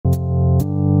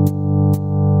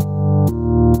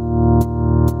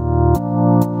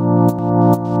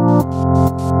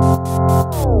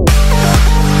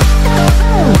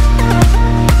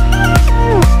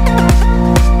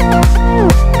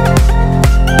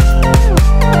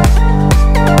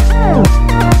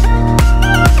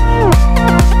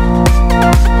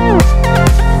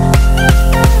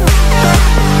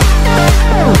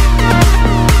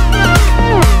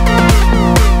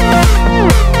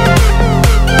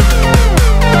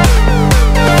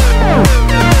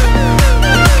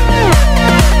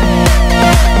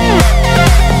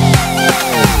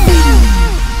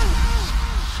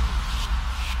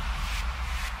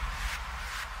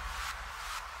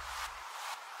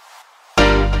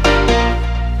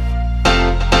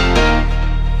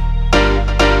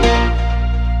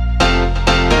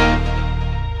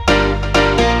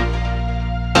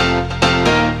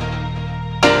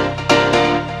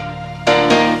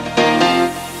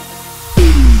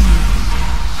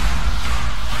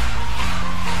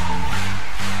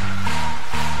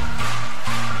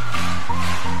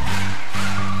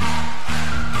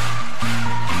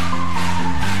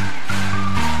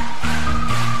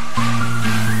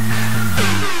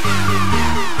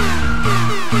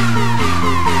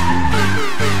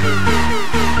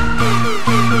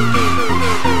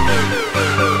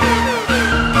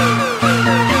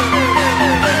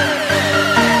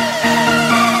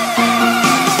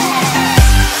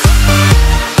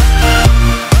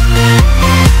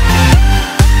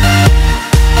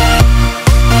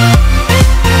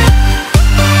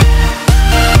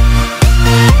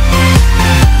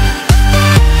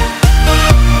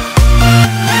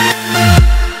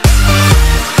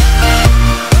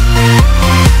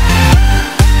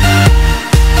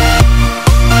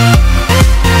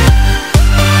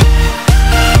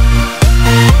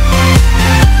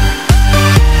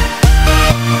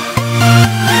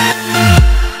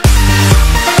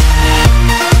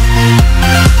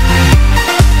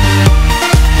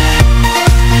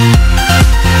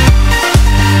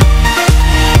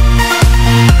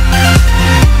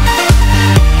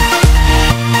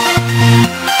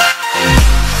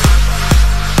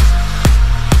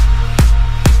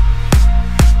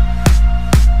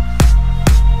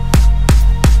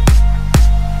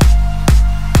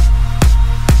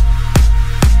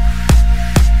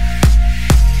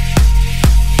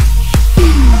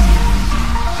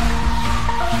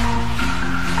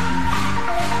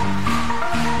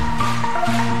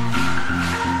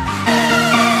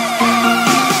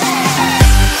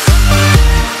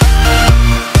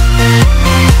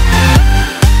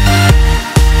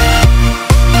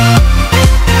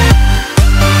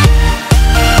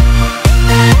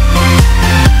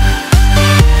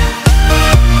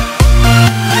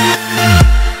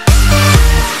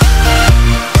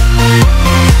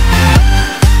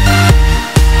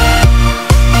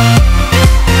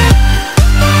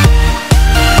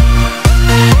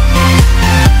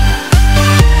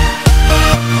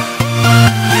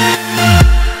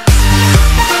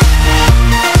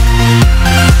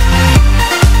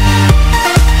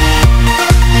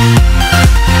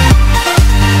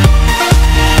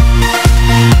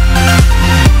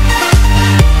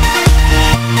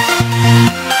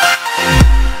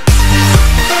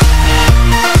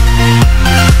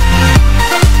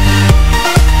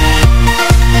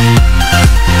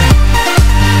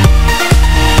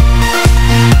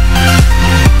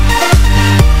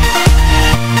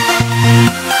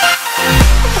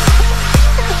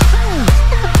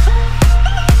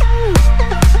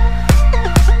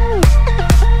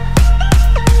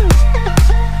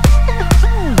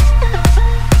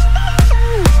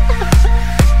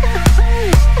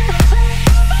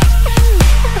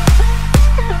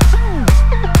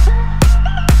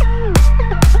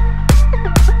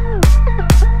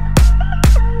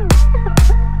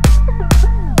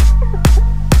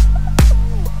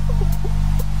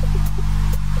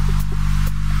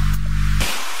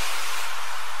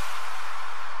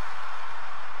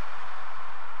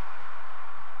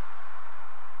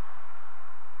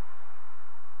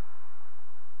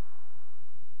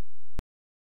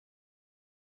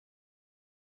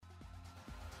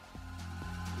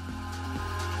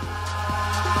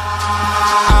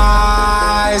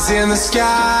in the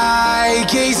sky,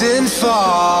 gazing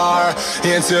far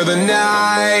into the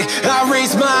night. I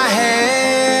raise my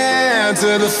hand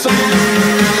to the fire.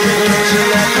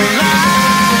 Let the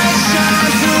light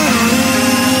shine through.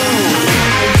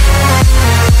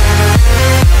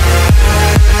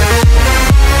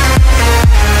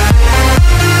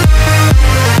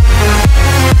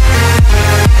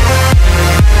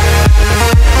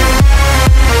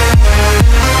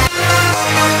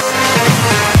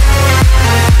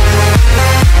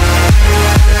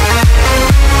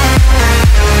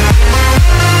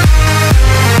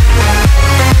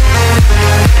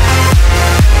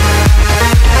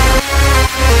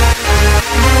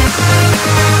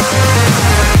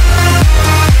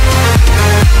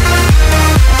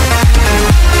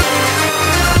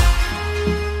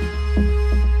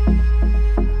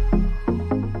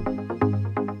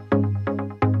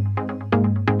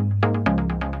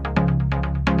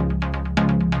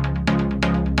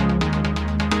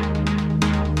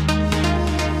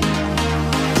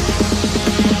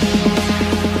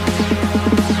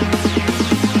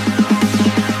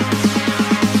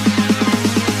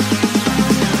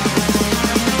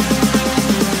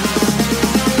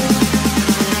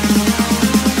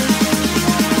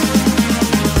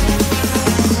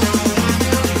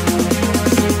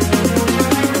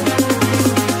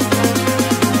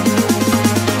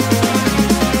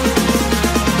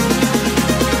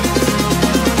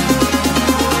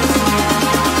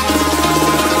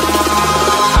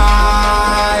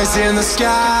 In the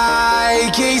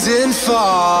sky, gazing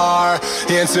far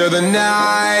into the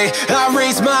night. I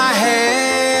raise my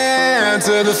hand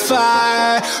to the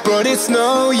fire, but it's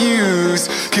no use,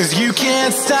 'cause you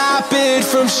can't stop it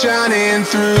from shining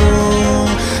through.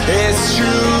 It's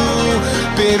true,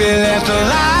 baby, let the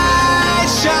light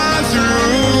shine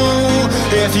through.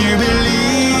 If you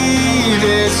believe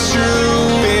it's true,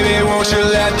 baby, won't you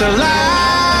let the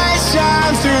light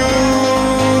shine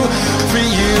through for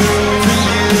you.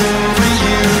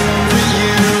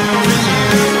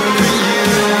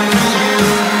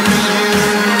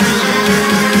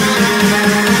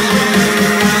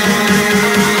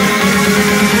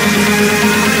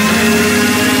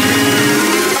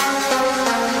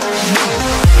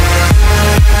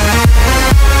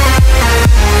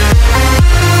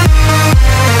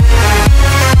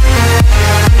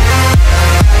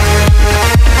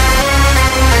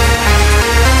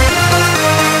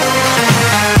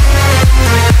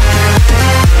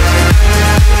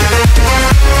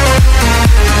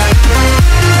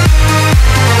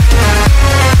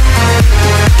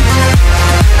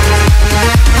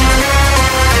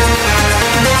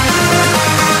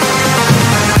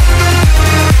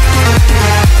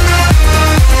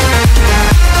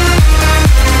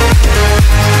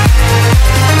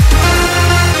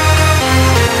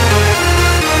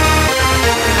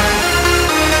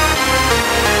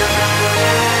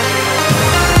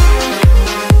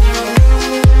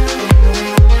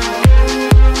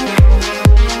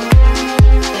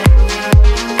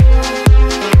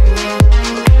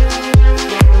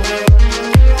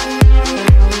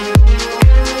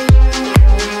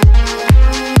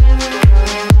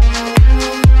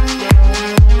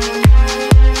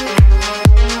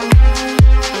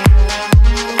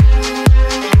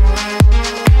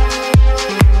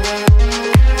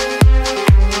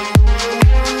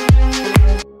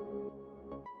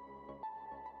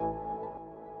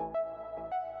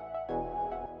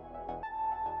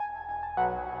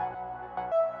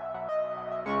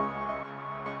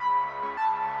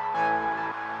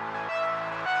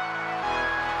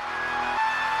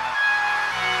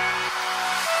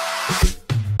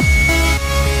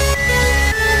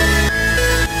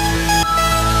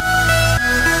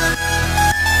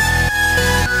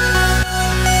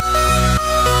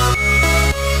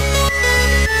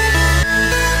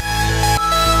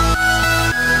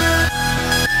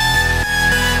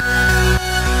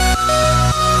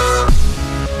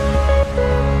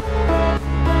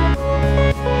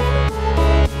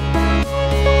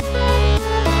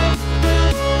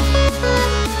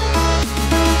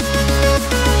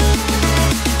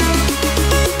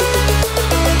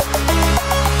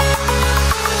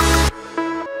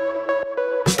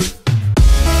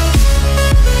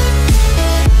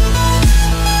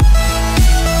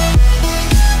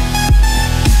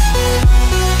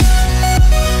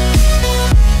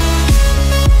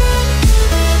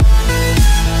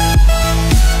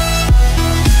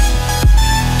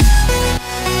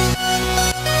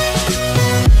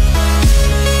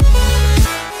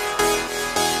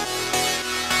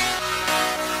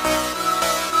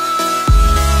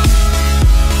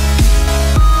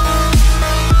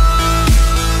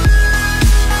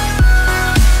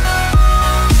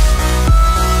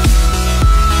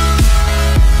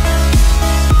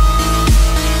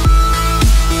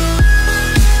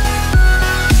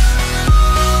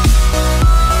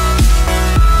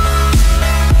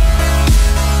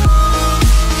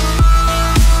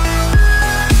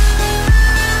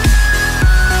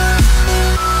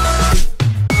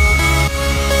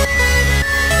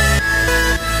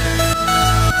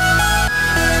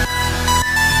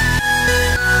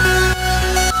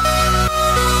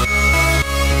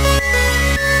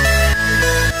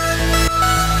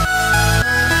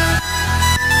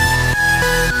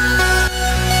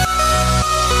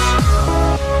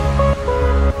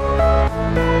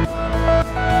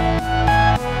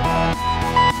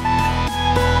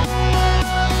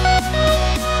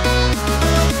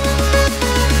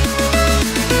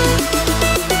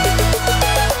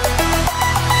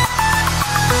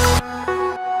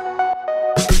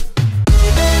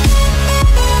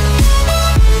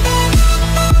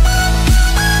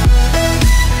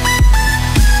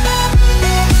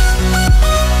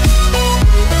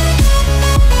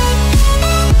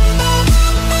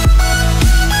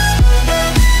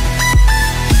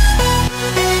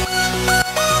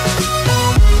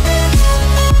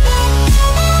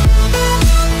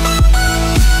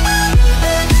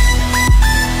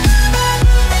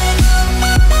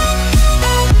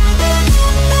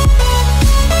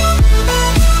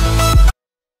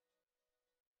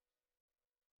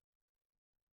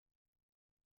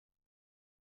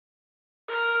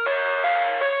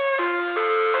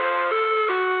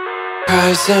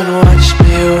 cries and watch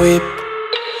me weep.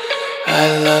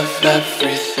 I love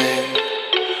everything.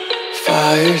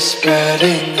 Fire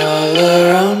spreading all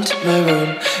around my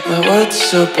room. My world's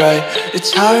so bright,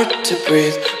 it's hard to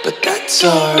breathe, but that's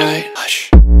alright. Hush.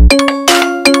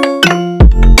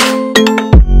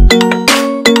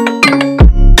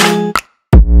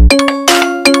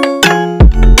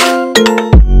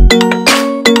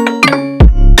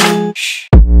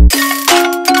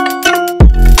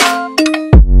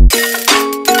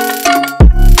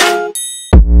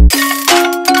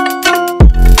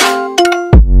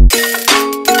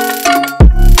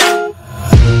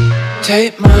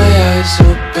 Take my eyes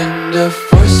open to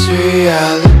force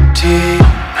reality.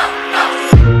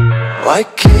 Why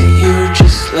can't you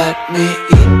just let me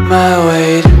eat my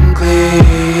weight in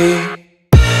glee?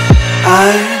 I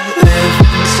live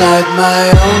inside my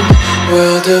own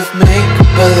world of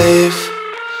make-believe.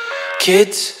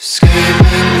 Kids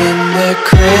screaming in their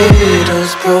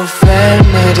cradles,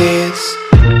 profanities.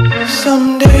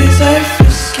 Some days I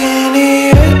feel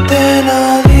skinnier than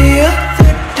all the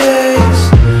other days.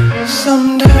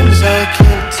 Sometimes I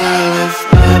can't tell if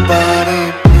my body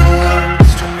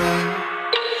belongs to me.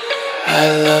 I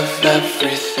love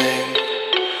everything.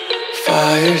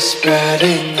 Fire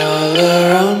spreading all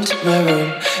around my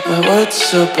room. My world's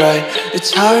so bright,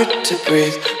 it's hard to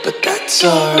breathe, but that's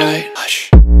alright. Hush.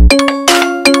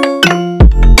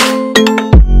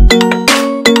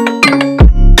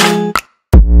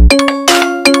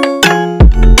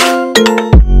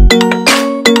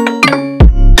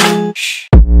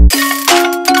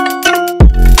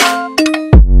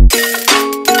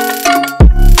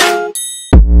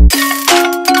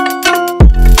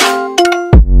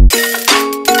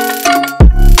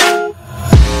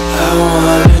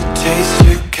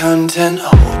 Content,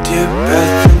 hold your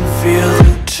breath and feel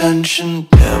the tension.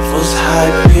 Devils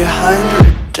hide behind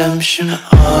redemption.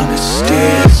 Honesty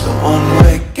is a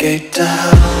one-way gate to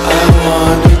hell. I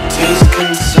wanna taste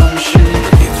consumption.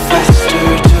 Breathe faster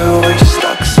to waste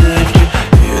oxygen.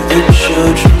 Hear the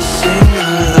children sing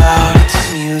aloud.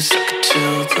 It's music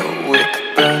till the wick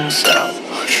burns out.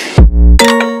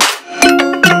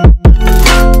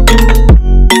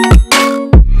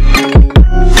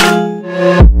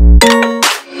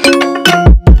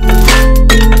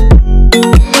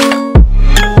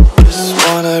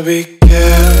 Be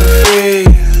carefree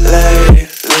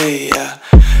lately, yeah.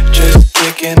 Just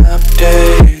kicking up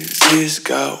daisies.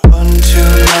 Got one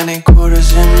too many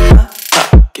quarters in my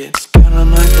pockets. Count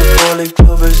 'em like the 4-leaf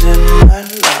clovers in my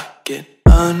locket.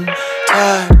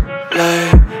 Untied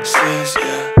laces,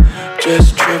 yeah.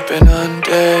 Just tripping on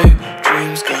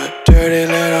daydreams. Got dirty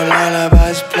little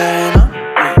lullabies playing on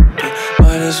repeat.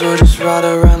 Might as well just ride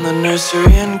around the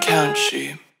nursery and count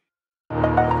sheep.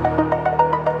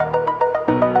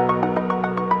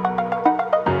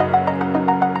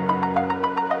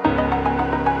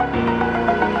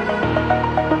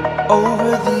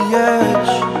 Over the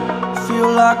edge,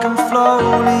 feel like I'm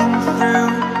floating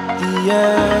through the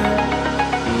air.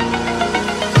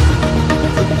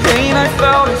 The pain I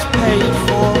felt is paid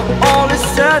for, all is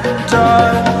said and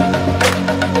done.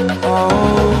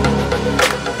 Oh,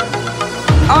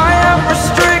 I am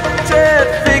restricted,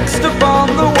 fixed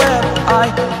upon the web. I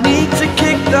need to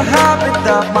kick the habit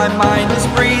that my mind is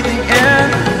breathing in.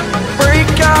 Break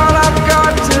out, I've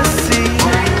got to see.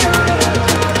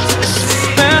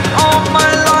 All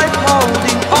my life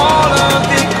holding all of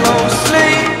it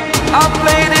closely. I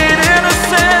played it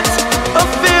innocent, a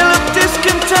feel of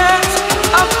discontent.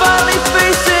 I'm finally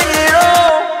facing it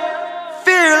all,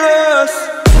 fearless.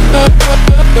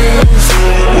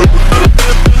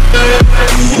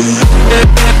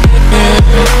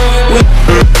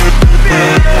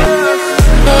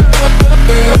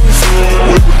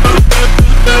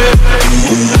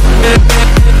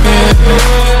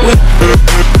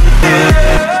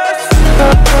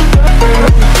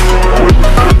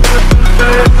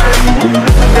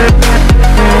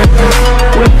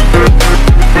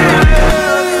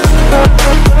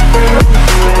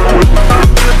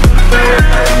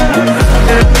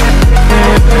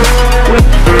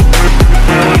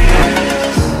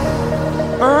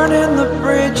 Burning the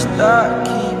bridge that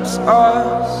keeps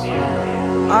us.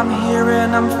 I'm here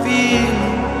and I'm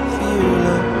feeling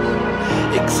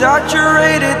fearless.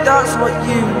 Exaggerated, that's what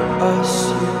you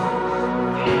assume.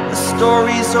 The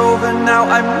story's over now,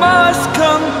 I must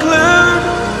conclude.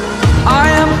 I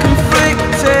am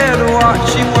conflicted,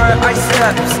 watching where I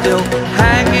step still,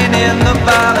 hanging in the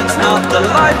balance. Not the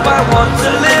life I want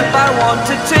to live, I want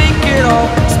to take it all.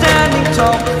 Standing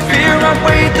tall, fear I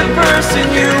weighed the person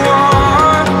you are.